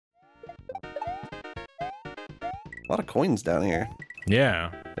lot of coins down here. Yeah.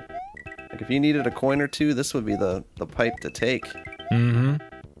 Like if you needed a coin or two, this would be the pipe to take. Mm-hmm.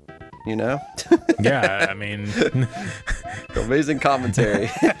 You know? Yeah, I mean... Amazing commentary.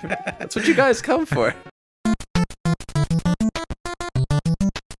 That's what you guys come for.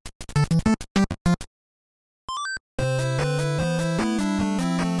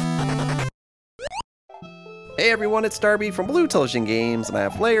 Hey everyone, it's Darby from Blue Television Games, and I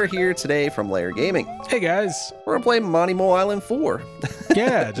have Lair here today from Lair Gaming. Hey guys. We're gonna play Monty Mole Island 4.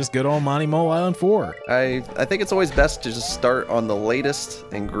 Yeah, just good old Monty Mole Island 4. I think it's always best to just start on the latest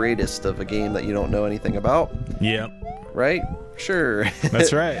and greatest of a game that you don't know anything about. Yep. Right? Sure.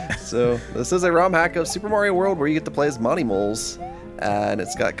 That's right. So this is a ROM hack of Super Mario World where you get to play as Monty Moles. And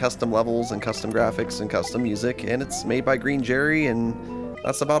it's got custom levels and custom graphics and custom music, and it's made by Green Jerry, and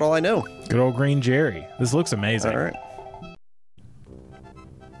that's about all I know. Good old Green Jerry. This looks amazing. All right.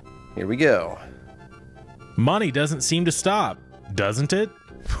 Here we go. Money doesn't seem to stop, doesn't it?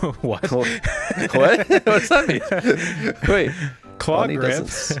 What? What? What's that mean? Wait.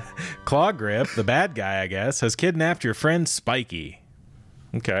 Clawgrip, the bad guy, I guess, has kidnapped your friend Spiky.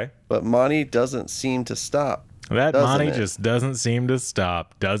 Okay. But Monty doesn't seem to stop. That Monty just doesn't seem to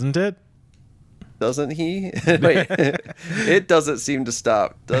stop, doesn't it? Doesn't he? Wait, it doesn't seem to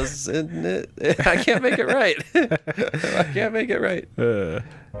stop, doesn't it? I can't make it right. I can't make it right.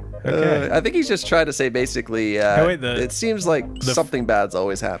 Okay. I think he's just trying to say basically, it seems like something bad's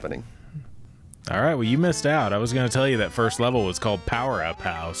always happening. All right, well, you missed out. I was going to tell you that first level was called Power Up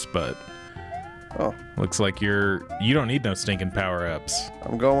House, but looks like you don't need no stinking power-ups.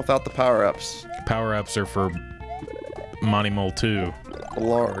 I'm going without the power-ups. Power-ups are for Monty Mole 2.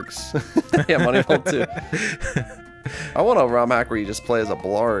 Blargs. Yeah, Monty Mole 2. I want a ROM hack where you just play as a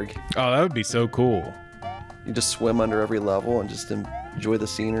blarg. Oh, that would be so cool. You just swim under every level and just enjoy the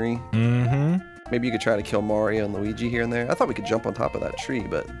scenery. Mm-hmm. Maybe you could try to kill Mario and Luigi here and there. I thought we could jump on top of that tree,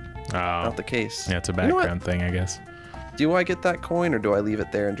 but not the case. Yeah, it's a background thing, I guess. Do I get that coin, or do I leave it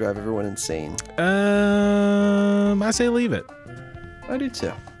there and drive everyone insane? I say leave it. I do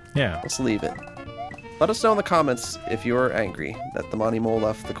too. Yeah. Let's leave it. Let us know in the comments if you're angry that the Monty Mole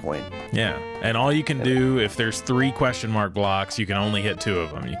left the coin. Yeah, and all you can do, if there's 3 question mark blocks, you can only hit 2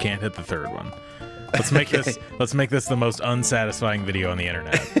 of them. You can't hit the 3rd one. Let's make let's make this the most unsatisfying video on the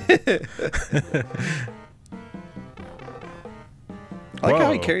internet. I like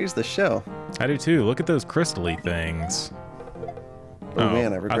how he carries the shell. I do too. Look at those crystal-y things. Oh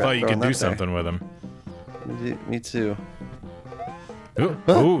man, I regret I thought you could do there. something with them. Me too.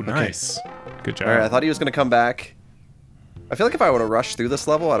 Ooh, nice. Okay. Good job. All right, I thought he was going to come back. I feel like if I would have rushed through this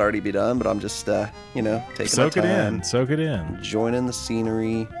level, I'd already be done, but I'm just, you know, taking my time. Soak it in. Enjoying the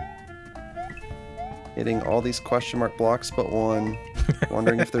scenery. Hitting all these question mark blocks but one.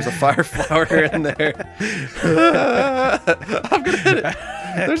 Wondering if there's a fire flower in there. I'm going to hit it.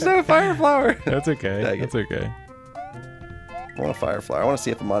 There's no fire flower. That's okay. That's okay. I want a fire flower. I want to see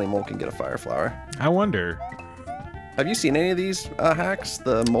if a Monty Mole can get a fire flower. I wonder. Have you seen any of these hacks?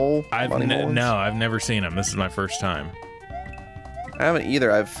 The mole? No, I've never seen them. This is my first time. I haven't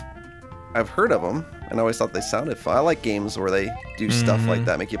either. I've heard of them, and I always thought they sounded fun. I like games where they do stuff like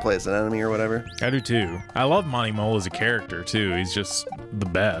that, make you play as an enemy or whatever. I do too. I love Monty Mole as a character too. He's just the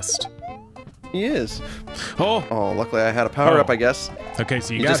best. He is. Oh, luckily I had a power up, I guess. Okay,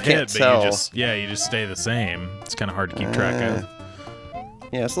 so you got hit, but you just stay the same. It's kind of hard to keep track of.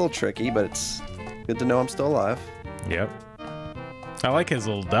 Yeah, it's a little tricky, but it's good to know I'm still alive. Yep. I like his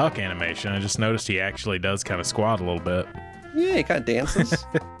little duck animation. I just noticed he actually does kind of squat a little bit. Yeah, he kind of dances.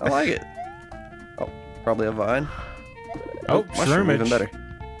 I like it. Oh, probably a vine. Oh, mushroom even better.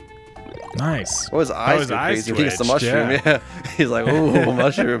 Nice. Oh, his eyes go crazy when he gets the mushroom. Yeah. He's like, ooh,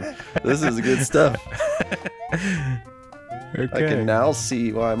 mushroom. This is good stuff. Okay. I can now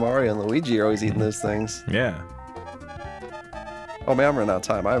see why Mario and Luigi are always eating those things. Yeah. Oh man, I'm running out of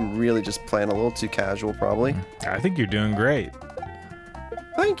time. I'm really just playing a little too casual, probably. I think you're doing great.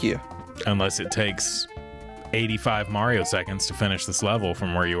 Thank you. Unless it takes 85 Mario seconds to finish this level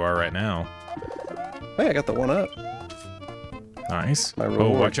from where you are right now. Hey, I got the one up. Nice. Oh,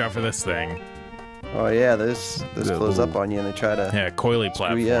 watch out for this thing. Oh yeah, this close up on you and they try to... Yeah, coily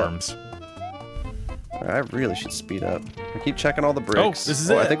platforms. I really should speed up. I keep checking all the bricks. Oh, this is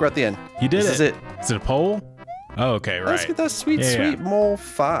it. I think we're at the end. You did it. This is it. Is it a pole? Oh, okay, right. Let's get that sweet mole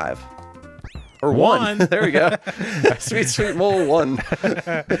 5. Or 1. There we go. Sweet mole 1.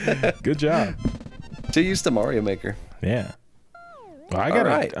 Good job. Too used to Mario Maker. Yeah. Well,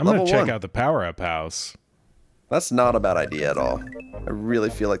 I'm going to check out the power-up house. That's not a bad idea at all. I really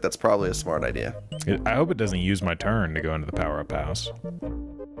feel like that's probably a smart idea. I hope it doesn't use my turn to go into the power-up house.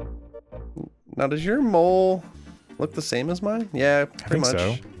 Now, does your mole look the same as mine? Yeah, pretty much.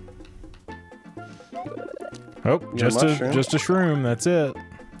 So. Oh, just a shroom. That's it.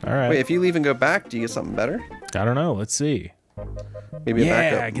 All right. Wait, if you leave and go back, do you get something better? I don't know. Let's see. Maybe a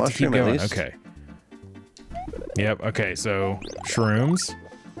backup I get mushroom to keep at going. least. Okay. Yep. Okay. So shrooms.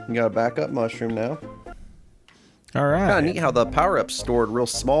 You got a backup mushroom now. All right. Kind of neat how the power-up's stored real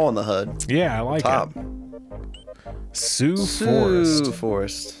small in the HUD. Yeah, I like Top. it. Sioux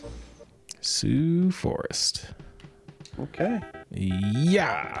Forest. Sioux Forest. Okay.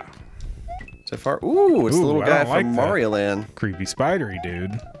 Yeah. So far, ooh, it's the little guy like from Mario Land. Creepy spidery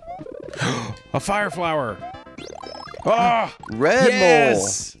dude. A fire flower. Oh, Red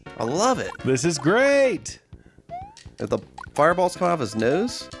yes! mole. I love it. This is great. If the fireballs come off his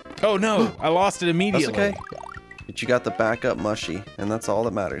nose. Oh no, I lost it immediately. That's okay. But you got the backup mushy, and that's all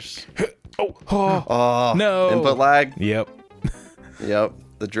that matters. Oh, no. Input lag. Yep. Yep.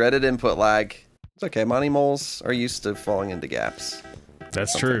 The dreaded input lag. It's okay. Monty moles are used to falling into gaps.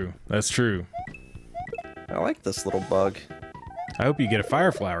 That's true. That's true. I like this little bug. I hope you get a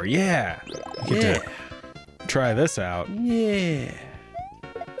fire flower. Yeah. You get to try this out. Yeah.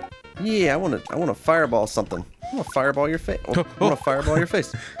 Yeah, I want to fireball something. I want to fireball your face. I want to fireball your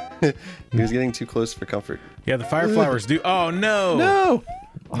face. He was getting too close for comfort. Yeah, the fire flowers do. Oh no. No.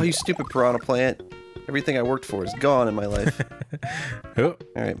 Oh, you stupid piranha plant. Everything I worked for is gone in my life. Oh.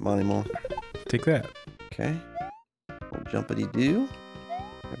 All right, Monty Mole. Take that. Okay. Little jumpity-doo.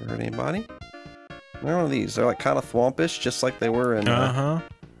 Never hurt anybody. They're one of these. They're like kind of thwompish, just like they were in... Yeah,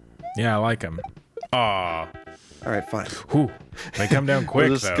 I like them. Aw. All right, fine. Whew. They come down quick,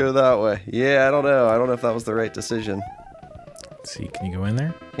 We'll just though. go that way. Yeah, I don't know. I don't know if that was the right decision. Let's see, can you go in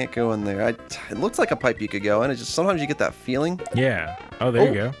there? Can't go in there. It looks like a pipe you could go in. It just sometimes you get that feeling. Yeah. Oh, there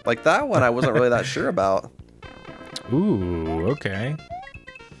you go. Like that one, I wasn't really that sure about. Ooh, okay.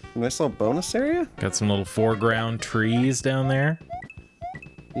 Nice little bonus area. Got some little foreground trees down there.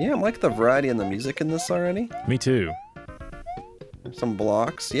 Yeah, I like the variety in the music in this already. Me too. Some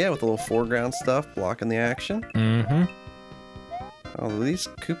blocks, yeah, with a little foreground stuff blocking the action. Mm-hmm. Oh, will these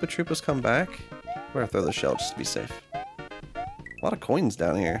Koopa Troopas come back? I'm gonna throw the shell just to be safe. A lot of coins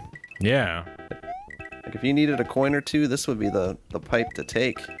down here. Yeah. Like if you needed a coin or two, this would be the pipe to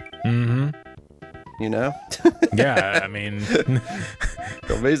take. Mm-hmm. You know? Yeah, I mean...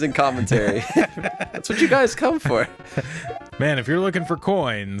 Amazing commentary. That's what you guys come for. Man, if you're looking for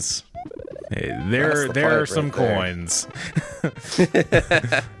coins, there are some coins.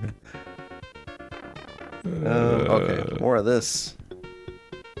 Okay, more of this.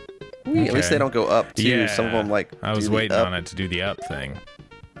 Okay. At least they don't go up too. Yeah, Some of them like. I was waiting on it to do the up thing.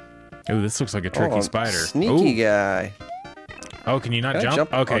 Oh, this looks like a tricky spider. Sneaky guy. Oh, can you not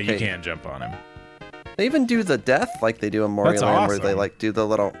jump? Okay, you can jump on him. They even do the death like they do in Mario Land, where they like do the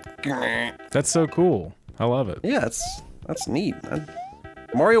little. That's so cool. I love it. Yeah, that's neat.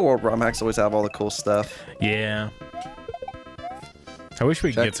 Mario World ROM hacks always have all the cool stuff. Yeah. I wish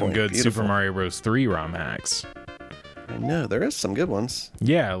we could get some good beautiful. Super Mario Bros. 3 ROM hacks. I know, there is some good ones.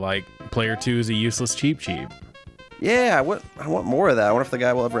 Yeah, like Player 2 is a useless cheap. Yeah, I want more of that. I wonder if the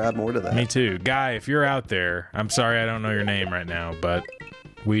guy will ever add more to that. Me too. Guy, if you're out there, I'm sorry I don't know your name right now, but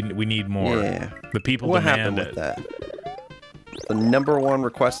we need more. Yeah. The people What demand happened with that? The #1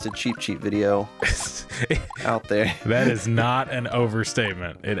 requested cheap video out there. That is not an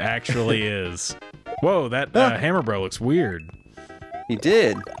overstatement. It actually is. Whoa, that Hammer Bro looks weird. He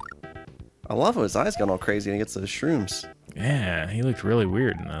did. I love how his eyes got all crazy and he gets those shrooms. Yeah, he looked really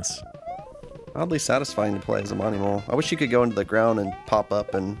weird in this. Oddly satisfying to play as a Monty Mole. I wish you could go into the ground and pop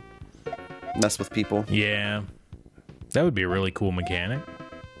up and mess with people. Yeah. That would be a really cool mechanic.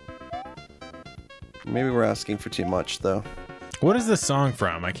 Maybe we're asking for too much, though. What is this song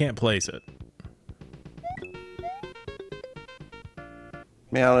from? I can't place it.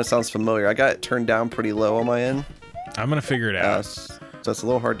 Man, I don't know, it sounds familiar. I got it turned down pretty low on my end. I'm gonna figure it out. So it's a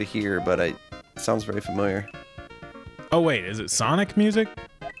little hard to hear, but it sounds very familiar. Oh wait, is it Sonic music?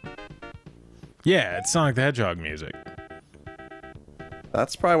 Yeah, it's Sonic the Hedgehog music.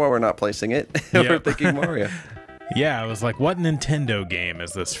 That's probably why we're not placing it. We're thinking Mario. Yeah, I was like, what Nintendo game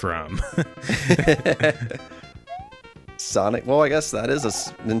is this from? Sonic? Well, I guess that is a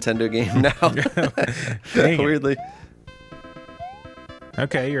Nintendo game now. Weirdly.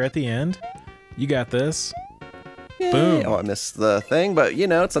 Okay, you're at the end. You got this. Yay. Boom. Oh, I missed the thing, but you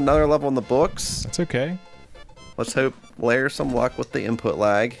know, it's another level in the books. That's okay. Let's hope layer some luck with the input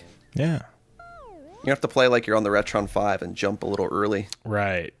lag. Yeah. You have to play like you're on the Retron 5 and jump a little early.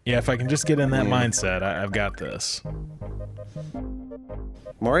 Right. Yeah, if I can just get in that mindset, I've got this.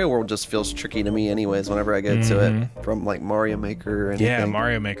 Mario World just feels tricky to me anyways whenever I go to it from like Mario Maker or anything. Yeah,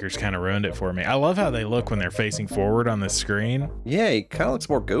 Mario Maker's kind of ruined it for me. I love how they look when they're facing forward on the screen. Yeah, he kind of looks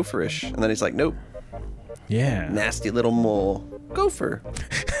more gopherish. And then he's like, nope. Yeah. Nasty little mole. Gopher.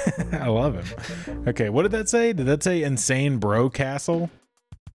 I love him. Okay, what did that say? Did that say Insane Bro Castle?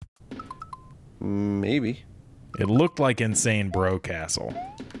 Maybe. It looked like Insane Bro Castle.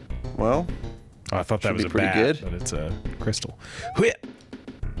 Well, oh, I thought that was a pretty bat, good. But it's a crystal. Whip.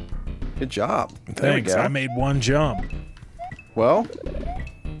 Good job. Thanks. There we go. I made one jump. Well,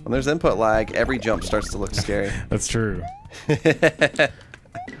 when there's input lag, every jump starts to look scary. That's true.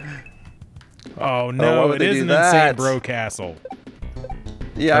 Oh no, why it is an Insane Bro Castle.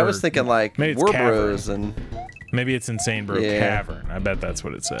 Yeah, I was thinking like maybe it's War Cavern. Bros and maybe it's Insane Bro Cavern. I bet that's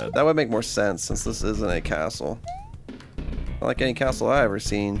what it said. that would make more sense since this isn't a castle. Not like any castle I ever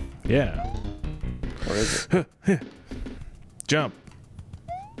seen. Yeah. Or is it? Jump.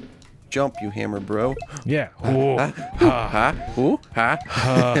 Jump, you hammer bro. Yeah. Hey.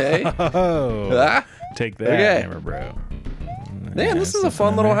 Oh. Take that, Okay. hammer bro. Man, this is a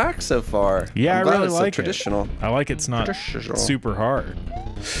fun little hack so far. Yeah, I'm I glad really it's like traditional. it. I like it's not super hard.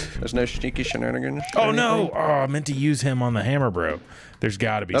 There's no sneaky shenanigans. Oh no! Oh, I meant to use him on the hammer bro. There's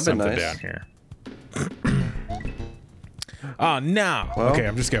got to be That'd be something nice. down here. Oh no! Well, okay,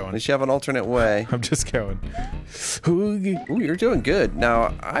 I'm just At going. least you have an alternate way. I'm just going. Ooh, you're doing good.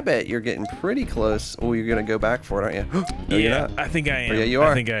 Now, I bet you're getting pretty close. Oh, you're going to go back for it, aren't you? No, you're Yeah, not. I think I am. yeah, you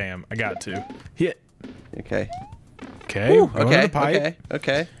are. I think I am. I got to. Hit. Okay. Okay. Ooh, going to okay. the pipe.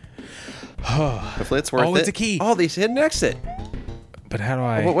 Okay. Hopefully it's worth it. Oh, it's a key. Oh, these hidden exit. But how do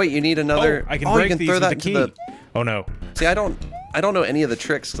I? Oh, wait, you need another. Oh, I can you break can these throw with that the into key. Oh no! See, I don't know any of the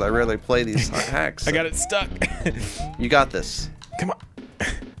tricks because I rarely play these hacks. I got it stuck. You got this. Come on.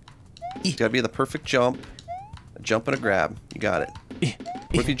 It's got to be the perfect jump. A jump and a grab. You got it.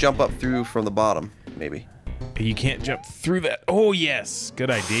 What if you jump up through from the bottom, maybe? You can't jump through that. Oh yes,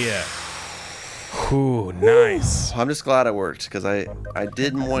 good idea. Ooh, nice. I'm just glad it worked because I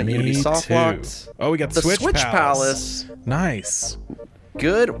didn't want you to be Me soft too. locked. Oh, we got the Switch Palace. Nice.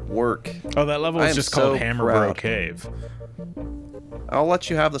 Good work. Oh, that level I is am just called so Hammer Bro proud. Cave. I'll let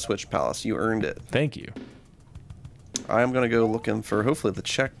you have the Switch Palace. You earned it. Thank you. I'm going to go looking for hopefully the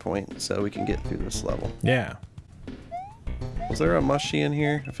checkpoint so we can get through this level. Yeah. Was there a mushy in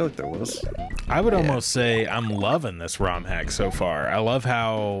here? I feel like there was. I would almost say I'm loving this ROM hack so far. I love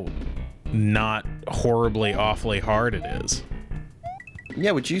how not horribly, awfully hard it is.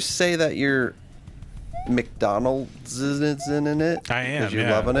 Yeah, would you say that you're McDonald's in it? I am, Because you're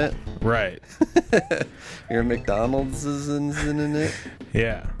yeah. loving it? Right. You're McDonald's in it?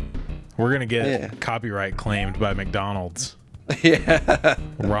 Yeah. We're going to get Yeah. copyright claimed by McDonald's. Yeah.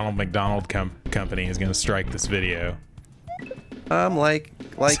 Ronald McDonald Company is going to strike this video. I'm liking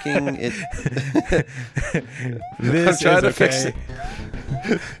it. This I'm trying is to fix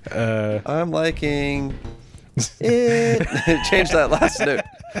okay. it. I'm liking it. Change that last note.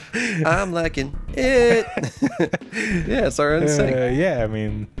 I'm liking it. Yeah, it's our own thing. Yeah, I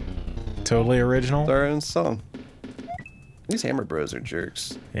mean, totally original. It's our own song. These Hammer Bros are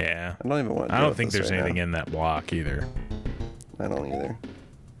jerks. Yeah. I don't even want to I deal don't with think this there's right anything now. in that block either. I don't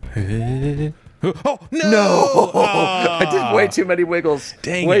either. Oh, no! No! Ah. I did way too many wiggles.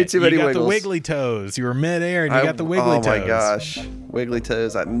 Dang way it. too many you got wiggles. the wiggly toes. You were midair and you got the wiggly toes. Oh my gosh. Wiggly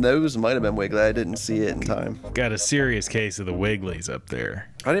toes. Those might have been wiggly. I didn't see it in time. Got a serious case of the wigglies up there.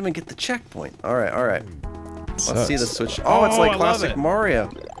 I didn't even get the checkpoint. All right, all right. Let's Sucks. see the switch. Oh, it's Oh, like I love classic it. Mario.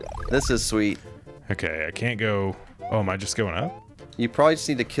 This is sweet. Okay, I can't go. Oh, am I just going up? You probably just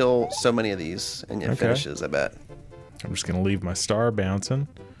need to kill so many of these and it Okay. finishes, I bet. I'm just gonna leave my star bouncing.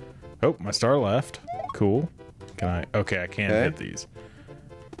 Oh, my star left. Cool. Can I? Okay, I can't Okay. hit these.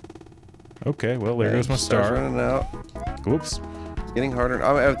 Okay, well there Okay, goes my star's star. running out. Whoops. It's getting harder.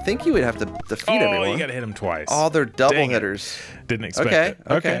 I would think you would have to defeat Oh, everyone. you gotta hit him twice. Oh, they're double Dang it. hitters. Didn't expect Okay, it.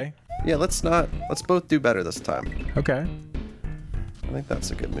 okay. Yeah, let's both do better this time. Okay. I think that's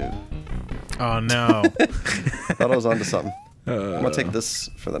a good move. Oh no. Thought I was onto something. I'm gonna take this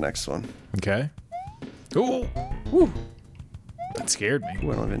for the next one. Okay. Ooh. Woo. That scared me.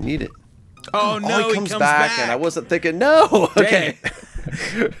 Ooh, I don't even need it. Oh no, he comes back, and I wasn't thinking. No. Okay.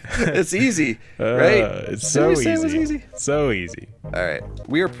 It's easy, right? It's so Didn't we say it was easy. So easy. All right,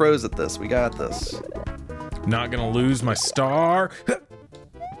 we are pros at this. We got this. Not gonna lose my star.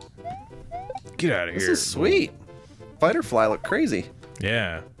 Get out of This here. is sweet. Fighterfly looked crazy.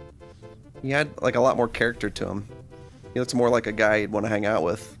 Yeah. He had like a lot more character to him. He looks more like a guy you'd want to hang out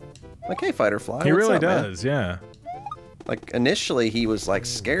with. Like, hey, Fighterfly. He what's really up, man? does, yeah. Like initially, he was like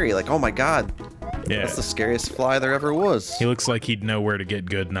scary. Like, oh my god, Yeah. That's the scariest fly there ever was. He looks like he'd know where to get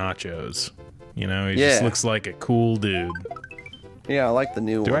good nachos. You know, he Yeah. just looks like a cool dude. Yeah, I like the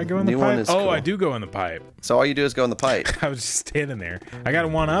new one. Do I go in the new one pipe? is Oh, cool. I do go in the pipe. So all you do is go in the pipe. I was just standing there. I got a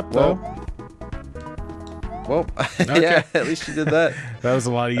 1-up, though. Well, Okay. yeah, at least you did that. That was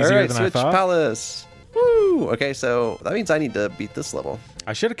a lot easier All right, than Switch I thought. Palace. Woo! Okay, so that means I need to beat this level.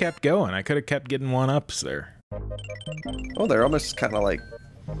 I should have kept going. I could have kept getting 1-ups there. Oh, they're almost kind of like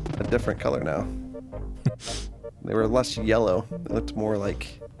a different color now. They were less yellow. They looked more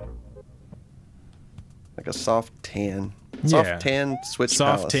like a soft tan. Soft Yeah. tan Switch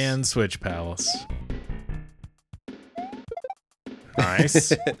Soft Palace. tan Switch Palace.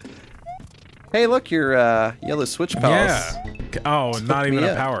 Nice. Hey, look, your yellow Switch Palace. Yeah. Oh, and not hooked even me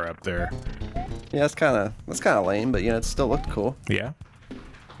a up. power up there. Yeah, that's kind of lame, but you know, it still looked cool. Yeah.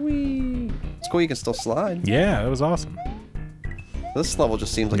 Whee! It's cool you can still slide. Yeah, that was awesome. This level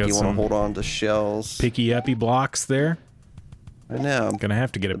just seems like Got you want to some hold on to shells. Picky uppy blocks there. I know. I'm Gonna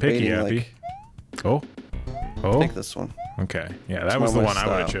have to get a picky debating, uppy. like, Oh. Oh. take this one. Okay. Yeah, that It's was my the one I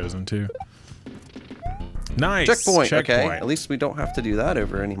would have style. chosen too. Nice. Checkpoint. Okay, at least we don't have to do that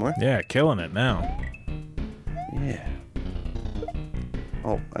over anymore. Yeah, killing it now. Yeah.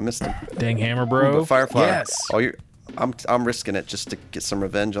 Oh, I missed him. Dang hammer, Ooh, bro. but Firefly. Yes. Oh, I'm risking it just to get some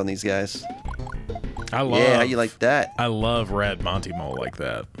revenge on these guys. I love. Yeah, how you like that? I love Red Monty Mole like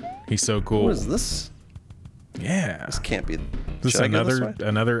that. He's so cool. What is this? Yeah. This can't be. This Should I go this way?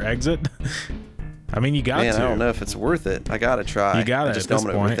 another exit. I mean, you got Man, to. I don't know if it's worth it. I gotta try. You got I it. just At this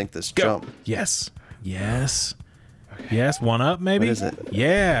don't point. overthink this Go. jump. Yes. Yes. Yes. 1-up, maybe. What is it?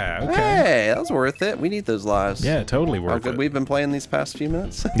 Yeah. Okay. Hey, that was worth it. We need those lives. Yeah, totally How worth good it. we've been playing these past few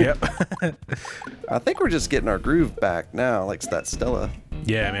minutes. Yep. I think we're just getting our groove back now, like that Stella.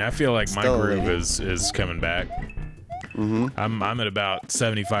 Yeah, I mean, I feel like my Still groove lady. is coming back. Mm-hmm. I'm at about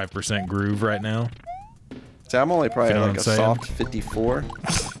 75% groove right now. See, I'm only probably You know like a what I'm saying? soft 54.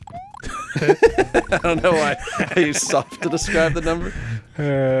 I don't know why I use soft to describe the number.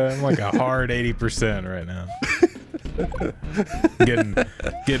 I'm like a hard 80% right now.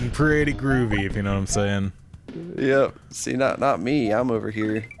 getting pretty groovy, if you know what I'm saying. Yep. See, not me. I'm over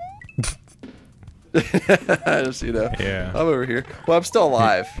here. I just, you know, Yeah. I'm over here. Well, I'm still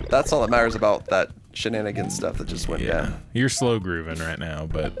alive. That's all that matters about that shenanigans stuff that just went Yeah. down. You're slow grooving right now,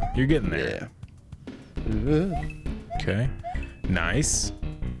 but you're getting there. Yeah. Okay. Nice.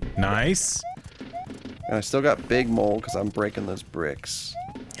 Nice. And I still got Big Mole because I'm breaking those bricks.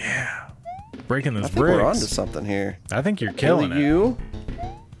 Yeah. Breaking those I think bricks. we're onto something here. I think you're killing it.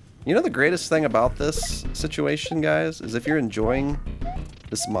 You know the greatest thing about this situation, guys, is if you're enjoying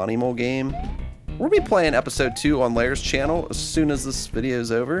this Monty Mole game, we'll be playing episode 2 on Lair's channel as soon as this video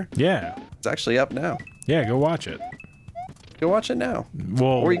is over. Yeah. It's actually up now. Yeah, go watch it. Go watch it now. Well,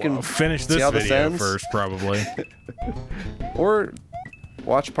 Or you can finish see this how this video ends. first, probably. Or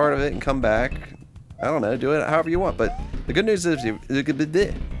watch part of it and come back. I don't know, do it however you want. But the good news is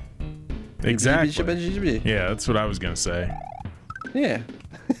Exactly. Yeah, that's what I was going to say. Yeah.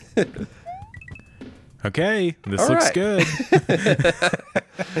 Okay, this All looks right. good.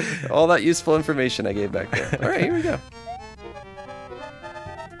 All that useful information I gave back there. All right, here we go.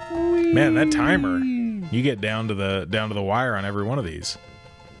 Man, that timer. You get down to the wire on every one of these.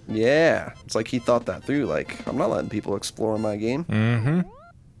 Yeah, it's like he thought that through. Like, I'm not letting people explore my game. Mm-hmm.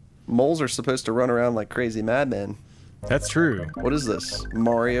 Moles are supposed to run around like crazy madmen. That's true. What is this?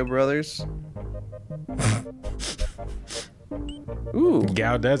 Mario Brothers? Ooh,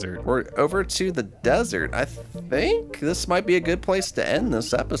 Gao Desert. we're over to the desert. I think this might be a good place to end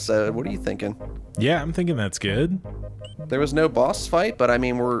this episode. What are you thinking? Yeah, I'm thinking that's good. There was no boss fight, but I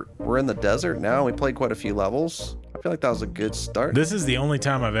mean, we're in the desert now. We played quite a few levels. I feel like that was a good start. This is the only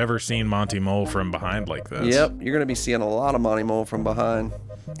time I've ever seen Monty Mole from behind like this. Yep, you're gonna be seeing a lot of Monty Mole from behind.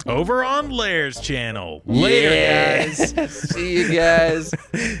 Over on Lair's channel. Later, Yeah. guys. See you guys.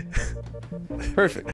 Perfect.